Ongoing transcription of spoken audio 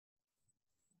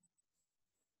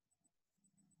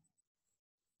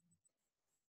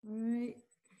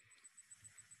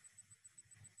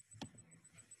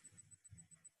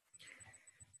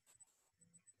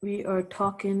We are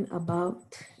talking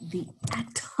about the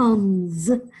atoms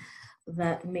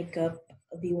that make up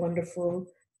the wonderful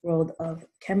world of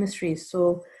chemistry.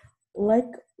 So, like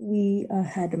we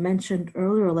had mentioned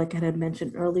earlier, like I had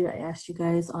mentioned earlier, I asked you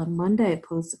guys on Monday, I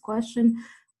posed the question,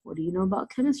 what do you know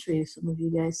about chemistry? Some of you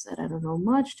guys said, I don't know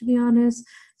much, to be honest.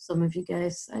 Some of you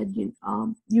guys said,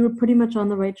 you were pretty much on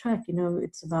the right track. You know,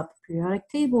 it's about the periodic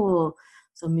table.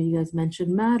 Some of you guys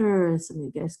mentioned matter. Some of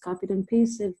you guys copied and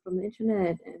pasted from the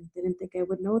internet and didn't think I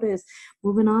would notice.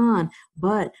 Moving on.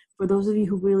 But for those of you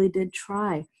who really did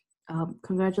try,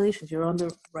 congratulations, you're on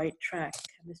the right track.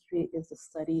 Chemistry is the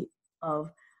study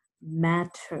of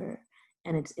matter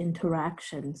and its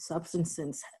interaction,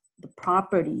 substances, the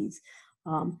properties,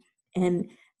 and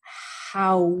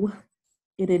how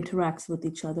it interacts with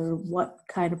each other, what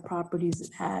kind of properties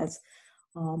it has,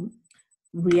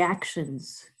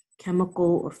 reactions,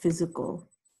 chemical or physical.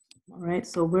 All right,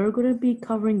 so we're going to be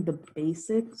covering the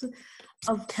basics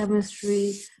of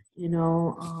chemistry. You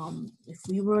know, if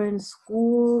we were in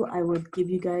school, I would give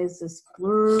you guys this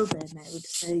blurb and I would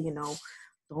say, you know,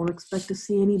 don't expect to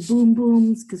see any boom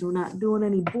booms because we're not doing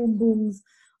any boom booms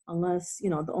unless, you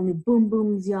know, the only boom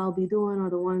booms y'all be doing are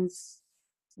the ones,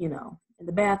 you know, in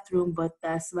the bathroom, but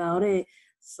that's about it.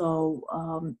 So,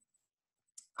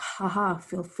 haha,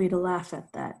 feel free to laugh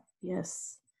at that.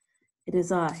 Yes, it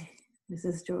is I,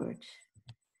 Mrs. George,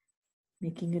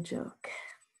 making a joke.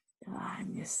 I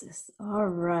miss this. All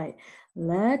right,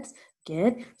 let's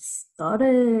get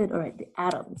started. All right, the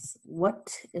atoms.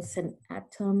 What is an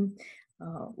atom?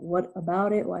 What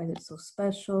about it? Why is it so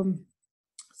special?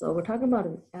 So we're talking about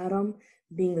an atom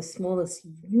being the smallest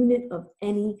unit of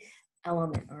any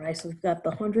element. All right, so we've got the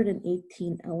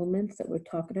 118 elements that we're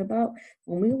talking about.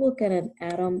 When we look at an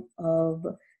atom of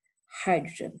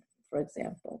hydrogen, for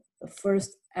example, the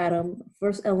first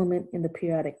element in the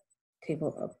periodic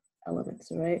table of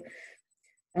elements, all right?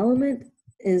 Element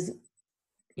is,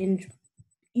 in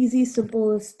easy,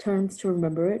 simplest terms to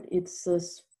remember it, it's the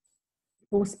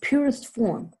most purest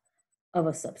form of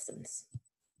a substance,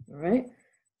 all right?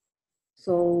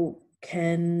 So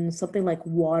can something like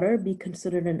water be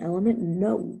considered an element?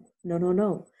 No, no, no,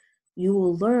 no. You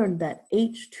will learn that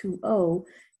H2O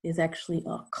is actually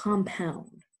a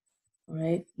compound, all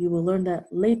right? You will learn that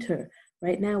later.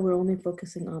 Right now, we're only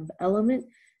focusing on the element,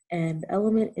 and the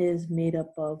element is made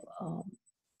up of,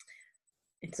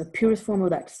 it's the purest form of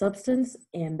that substance,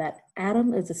 and that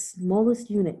atom is the smallest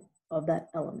unit of that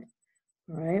element,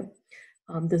 all right?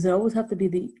 Does it always have to be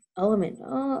the element?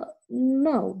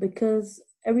 No, because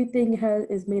everything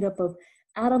is made up of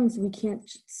atoms. We can't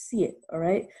see it, all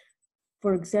right?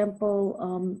 For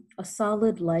example, a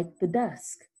solid like the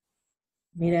desk,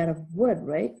 made out of wood,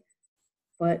 right?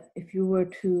 But if you were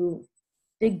to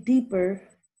dig deeper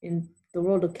in the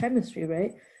world of chemistry,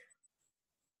 right,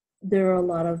 there are a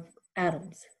lot of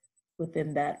atoms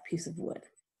within that piece of wood.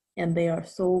 And they are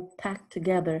so packed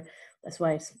together, that's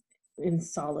why it's in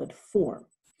solid form.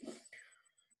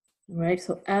 Right,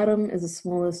 so atom is the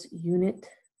smallest unit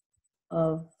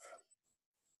of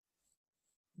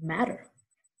matter,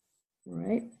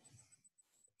 right?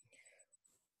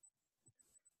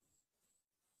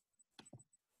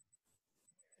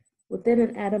 Within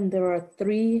an atom, there are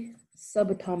 3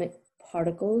 subatomic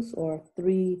particles, or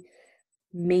 3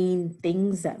 main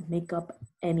things that make up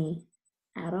any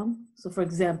atom. So for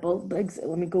example,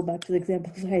 let me go back to the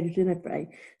example of hydrogen. If I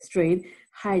strayed,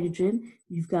 hydrogen,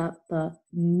 you've got the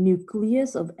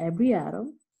nucleus of every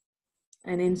atom,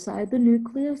 and inside the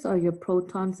nucleus are your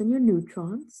protons and your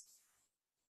neutrons.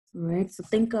 Right, so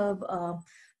think of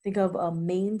a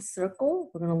main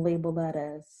circle. We're going to label that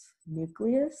as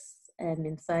nucleus, and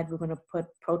inside we're going to put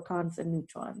protons and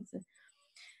neutrons.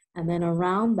 And then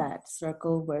around that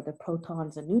circle where the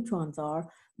protons and neutrons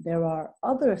are, there are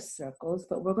other circles,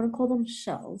 but we're going to call them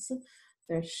shells.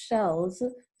 They're shells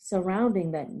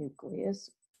surrounding that nucleus,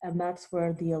 and that's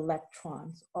where the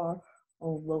electrons are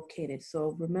all located.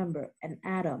 So remember, an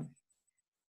atom,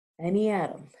 any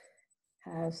atom,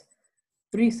 has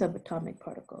 3 subatomic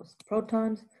particles: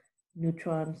 protons,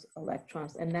 neutrons,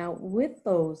 electrons. And now with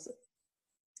those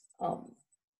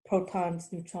protons,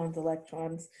 neutrons,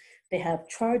 electrons, they have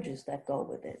charges that go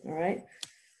with it, all right?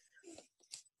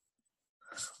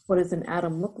 What does an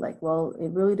atom look like? Well,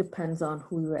 it really depends on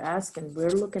who you're asking. We're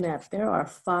looking at, there are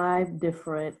 5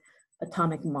 different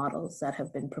atomic models that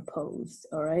have been proposed,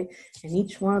 all right? And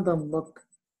each one of them look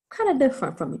kind of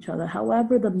different from each other.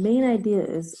 However, the main idea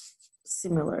is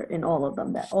similar in all of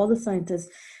them, that all the scientists,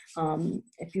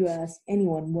 if you ask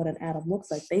anyone what an atom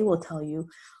looks like, they will tell you,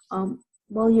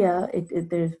 well, yeah,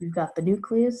 we've got the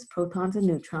nucleus, protons and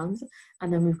neutrons,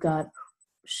 and then we've got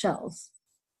shells,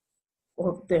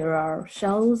 or there are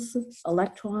shells,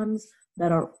 electrons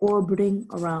that are orbiting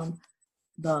around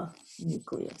the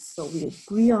nucleus. So we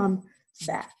agree on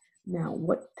that. Now,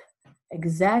 what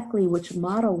exactly, which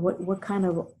model, what kind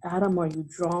of atom are you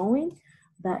drawing?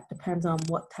 That depends on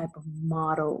what type of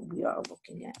model we are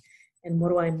looking at. And what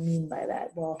do I mean by that?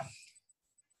 Well,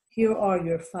 here are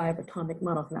your 5 atomic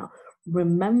models. Now,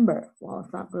 remember, well,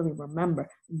 it's not really remember,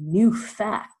 new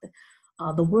fact,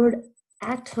 the word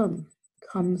atom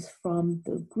comes from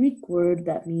the Greek word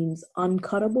that means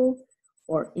uncuttable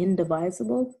or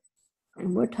indivisible.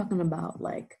 And we're talking about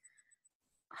like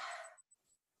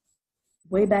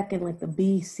way back in like the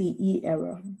BCE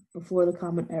era, before the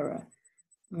Common Era,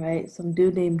 right? Some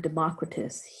dude named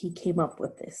Democritus, he came up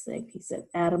with this thing. He said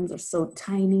atoms are so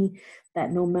tiny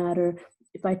that no matter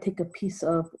if I take a piece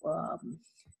of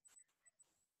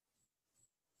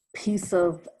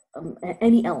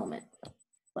any element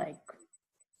like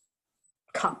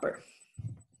copper,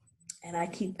 and I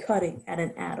keep cutting at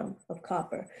an atom of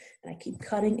copper, and I keep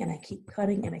cutting and I keep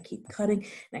cutting and I keep cutting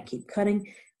and I keep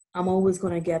cutting, I'm always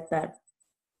going to get that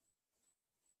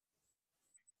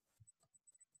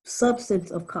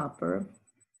substance of copper,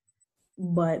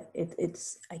 but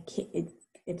it's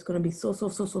going to be so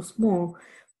small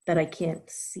that I can't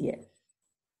see it.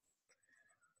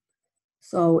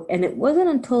 So, and it wasn't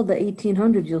until the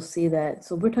 1800s you'll see that.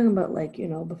 So we're talking about like, you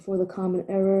know, before the Common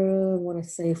Era, I want to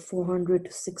say 400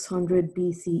 to 600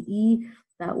 BCE.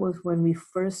 That was when we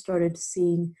first started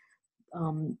seeing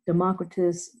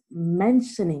Democritus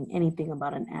mentioning anything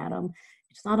about an atom.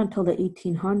 It's not until the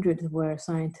 1800s where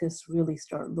scientists really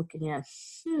start looking at,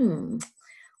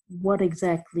 what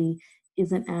exactly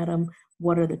is an atom?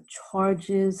 What are the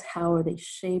charges? How are they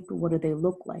shaped? What do they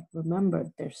look like?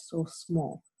 Remember, they're so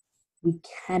small. We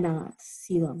cannot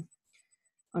see them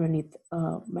underneath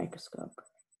a microscope,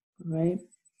 right?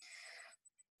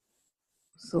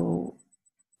 So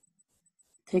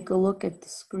take a look at the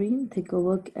screen, take a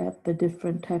look at the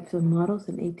different types of models.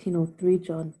 In 1803,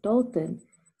 John Dalton,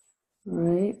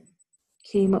 right,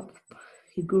 he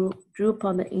drew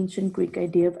upon the ancient Greek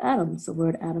idea of atoms. The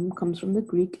word atom comes from the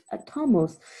Greek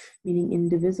atomos, meaning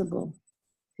indivisible.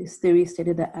 His theory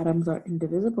stated that atoms are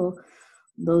indivisible.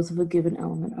 Those of a given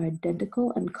element are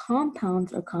identical, and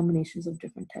compounds are combinations of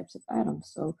different types of atoms.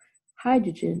 So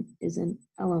hydrogen is an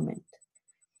element.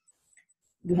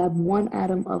 You have one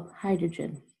atom of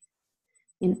hydrogen.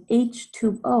 In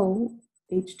H2O,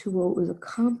 H2O is a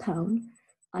compound.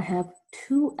 I have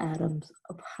 2 atoms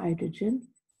of hydrogen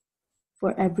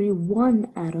for every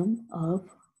 1 atom of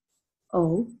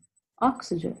O,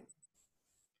 oxygen.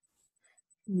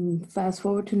 Fast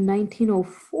forward to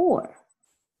 1904.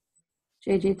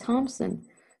 J.J. Thomson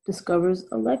discovers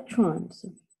electrons.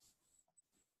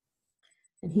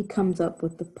 And he comes up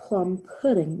with the plum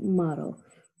pudding model.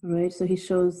 All right, so he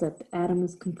shows that the atom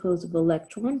is composed of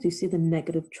electrons. You see the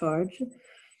negative charge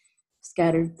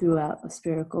scattered throughout a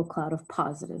spherical cloud of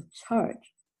positive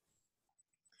charge.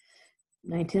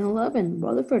 1911,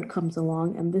 Rutherford comes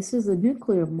along, and this is a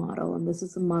nuclear model, and this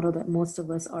is a model that most of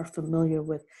us are familiar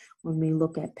with when we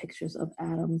look at pictures of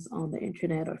atoms on the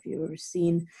internet, or if you've ever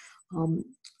seen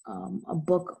a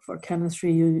book for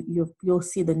chemistry, you'll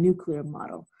see the nuclear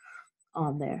model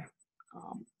on there.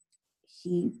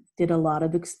 He did a lot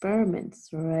of experiments,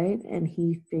 right? And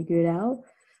he figured out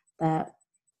that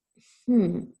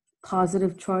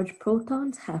positive charged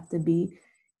protons have to be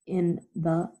in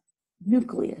the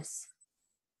nucleus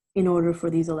in order for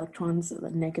these electrons, the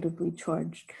negatively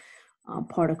charged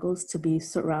particles, to be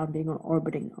surrounding or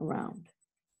orbiting around.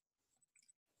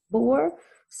 Bohr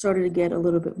started to get a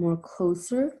little bit more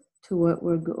closer to what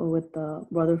we're going with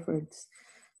Rutherford's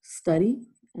study,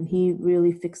 and he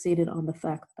really fixated on the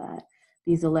fact that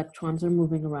these electrons are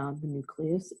moving around the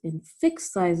nucleus in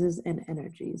fixed sizes and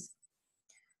energies,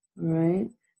 right?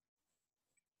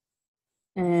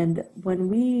 And when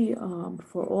we,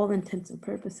 for all intents and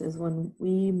purposes, when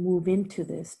we move into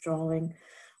this drawing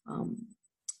a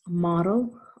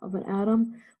model of an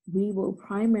atom, we will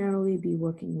primarily be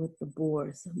working with the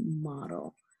Bohr's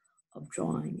model of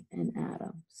drawing an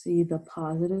atom. See the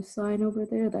positive sign over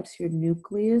there? That's your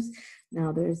nucleus.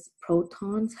 Now there's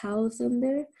protons housed in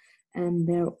there, and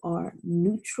there are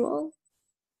neutrons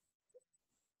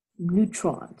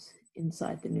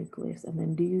inside the nucleus. And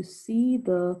then do you see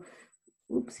the,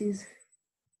 oopsies,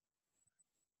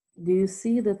 do you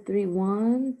see the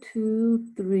 1,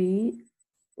 2, 3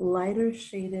 lighter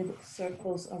shaded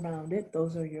circles around it?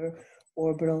 Those are your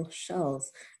orbital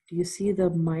shells. Do you see the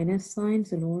minus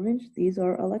signs in orange? These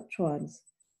are electrons.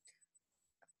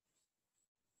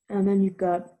 And then you've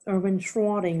got Erwin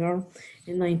Schrödinger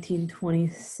in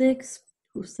 1926,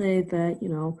 who said that,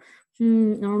 I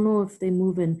don't know if they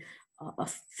move in a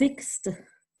fixed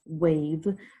wave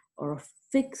or a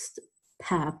fixed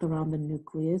path around the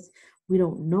nucleus. We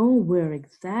don't know where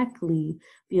exactly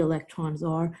the electrons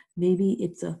are. Maybe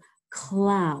it's a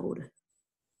cloud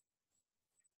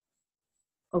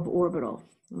of orbital,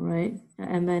 all right?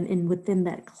 And then within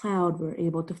that cloud, we're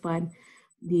able to find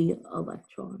the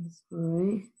electrons, all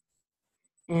right?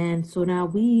 And so now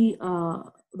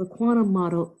the quantum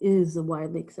model is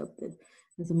widely accepted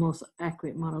as the most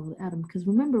accurate model of the atom, because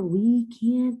remember, we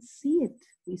can't see it.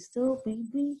 We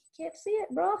can't see it,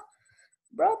 bro.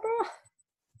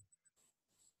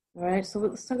 All right, so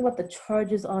let's talk about the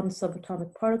charges on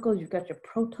subatomic particles. You've got your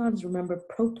protons. Remember,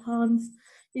 protons,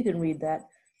 you can read that.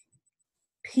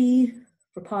 P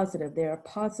for positive, they are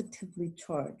positively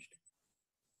charged.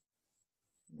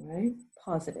 All right,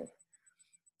 positive.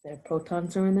 Their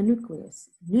protons are in the nucleus.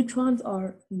 Neutrons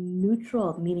are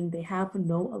neutral, meaning they have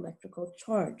no electrical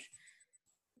charge.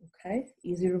 Okay,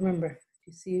 easy to remember.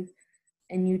 You see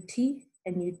NUT,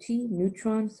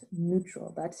 neutrons,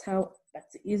 neutral. That's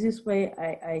the easiest way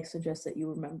I suggest that you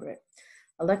remember it.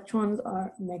 Electrons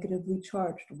are negatively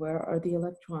charged. Where are the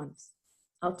electrons?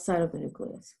 Outside of the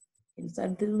nucleus.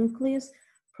 Inside the nucleus,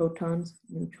 protons,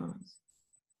 neutrons.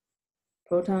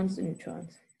 Protons,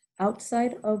 neutrons.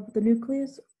 Outside of the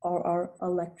nucleus are our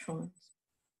electrons.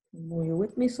 Are you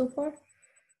with me so far?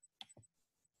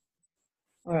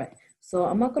 All right, so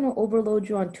I'm not going to overload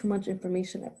you on too much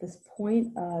information at this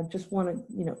point. Just want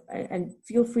to, and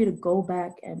feel free to go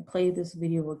back and play this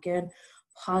video again,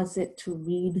 pause it to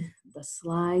read the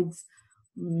slides,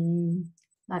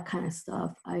 that kind of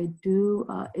stuff. I do,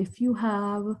 if you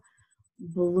have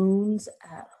balloons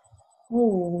at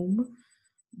home,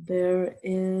 there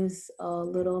is a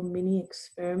little mini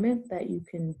experiment that you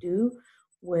can do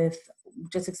with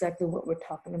just exactly what we're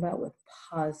talking about with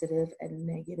positive and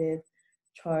negative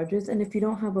charges. And if you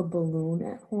don't have a balloon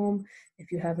at home,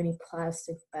 if you have any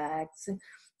plastic bags,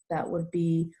 that would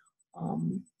be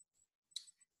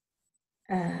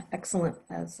excellent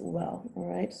as well.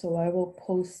 All right, so I will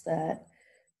post that.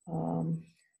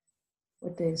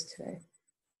 What day is today?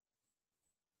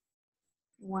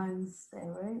 Wednesday,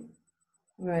 right?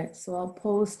 All right, so I'll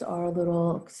post our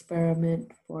little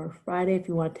experiment for Friday if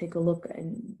you want to take a look.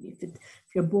 And if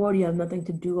you're bored, you have nothing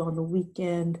to do on the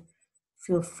weekend,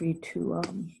 feel free to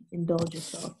indulge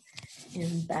yourself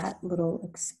in that little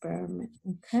experiment,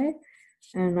 okay?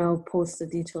 And I'll post the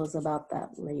details about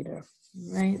that later,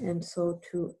 right? And so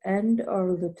to end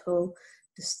our little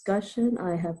discussion,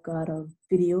 I have got a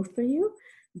video for you.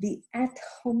 The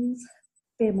Atoms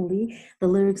Family. The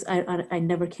lyrics, I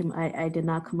never came, I did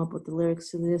not come up with the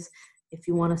lyrics to this. If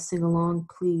you want to sing along,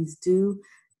 please do.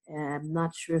 And I'm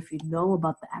not sure if you know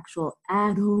about the actual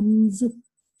Addams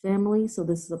Family. So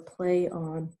this is a play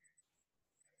on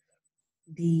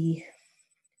the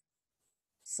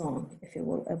song, if it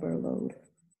will ever load.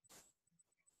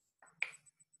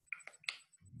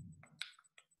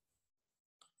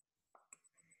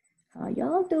 How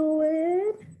y'all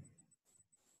doing?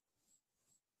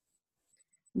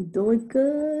 You doing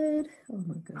good? Oh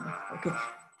my God, okay.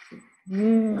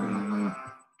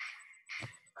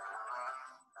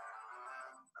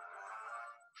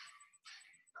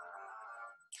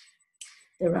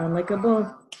 They round like a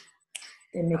ball.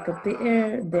 They make up the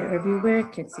air. They're everywhere.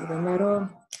 Can't see them at all.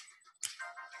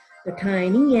 They're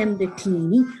tiny and they're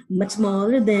teeny, much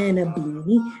smaller than a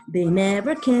beanie. They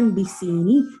never can be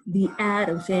seen. The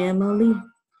Atom Family.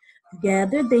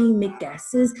 Together they make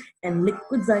gases and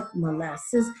liquids like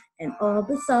molasses and all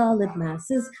the solid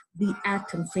masses. The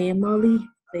Atom Family.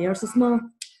 They are so small.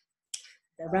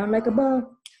 They're round like a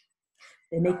ball.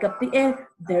 They make up the air.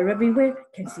 They're everywhere.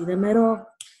 Can't see them at all.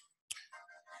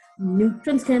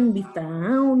 Neutrons can be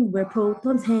found where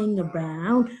protons hang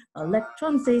around.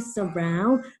 Electrons they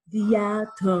surround the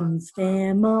Atoms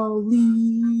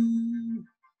Family.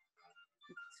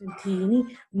 So teeny,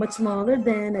 much smaller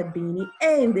than a beanie.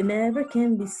 And they never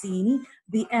can be seen.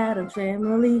 The Atoms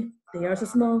Family. They are so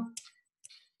small.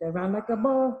 They're round like a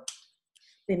ball.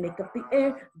 They make up the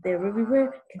air. They're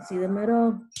everywhere. Can't see them at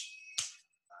all.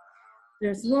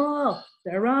 They're small.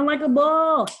 They're round like a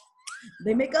ball.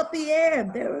 They make up the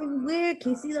air. They're everywhere.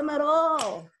 Can't see them at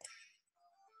all.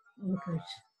 Oh gosh.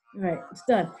 All right, it's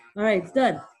done. All right, it's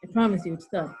done. I promise you, it's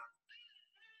done.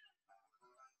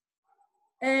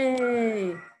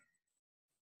 Hey.